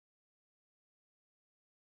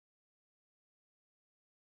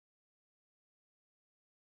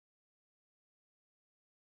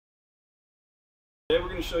Today we're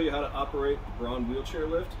going to show you how to operate the Braun wheelchair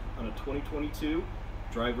lift on a 2022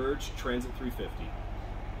 Driverge Transit 350.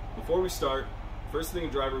 Before we start, first thing a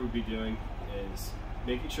driver would be doing is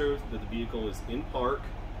making sure that the vehicle is in park,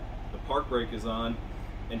 the park brake is on,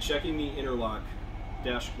 and checking the interlock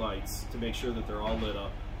dash lights to make sure that they're all lit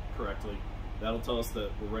up correctly. That'll tell us that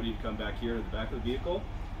we're ready to come back here to the back of the vehicle.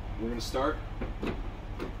 We're going to start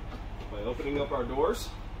by opening up our doors.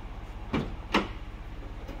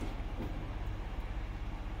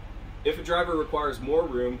 If a driver requires more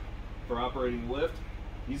room for operating the lift,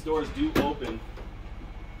 these doors do open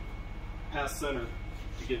past center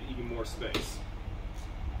to give even more space.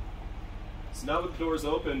 So now with the doors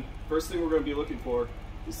open, first thing we're going to be looking for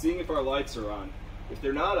is seeing if our lights are on. If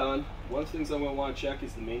they're not on, one of the things I'm going to want to check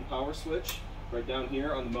is the main power switch right down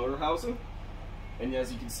here on the motor housing. And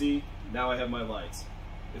as you can see, now I have my lights.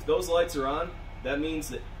 If those lights are on, that means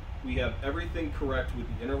that we have everything correct with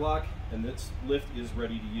the interlock and this lift is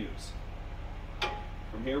ready to use.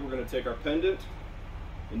 From here, we're going to take our pendant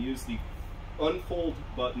and use the unfold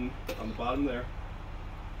button on the bottom there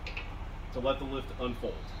to let the lift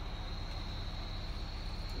unfold.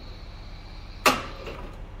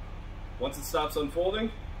 Once it stops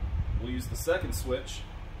unfolding, we'll use the second switch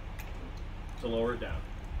to lower it down.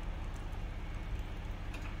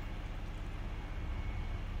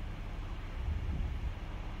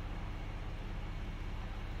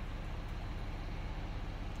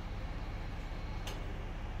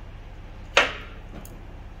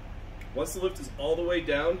 Once the lift is all the way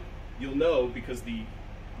down, you'll know because the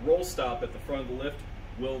roll stop at the front of the lift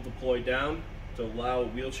will deploy down to allow a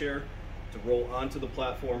wheelchair to roll onto the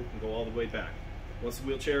platform and go all the way back. Once the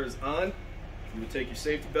wheelchair is on, you would take your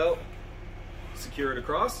safety belt, secure it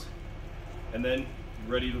across, and then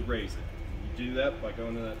you're ready to raise it. You do that by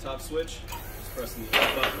going to that top switch, just pressing the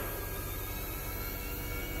up button.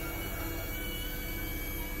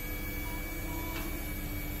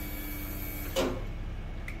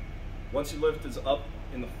 Once your lift is up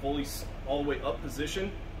in the all the way up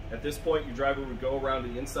position, at this point your driver would go around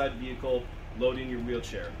the inside vehicle loading your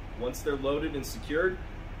wheelchair. Once they're loaded and secured,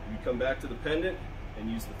 you come back to the pendant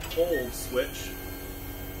and use the fold switch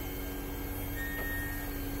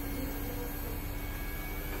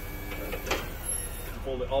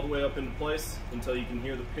fold it all the way up into place until you can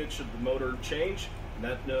hear the pitch of the motor change,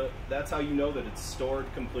 and that's how you know that it's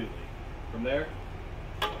stored completely. From there,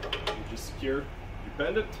 you just secure your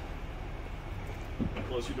pendant and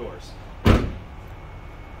close your doors.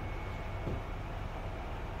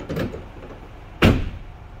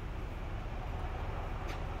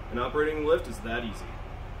 And operating the lift is that easy.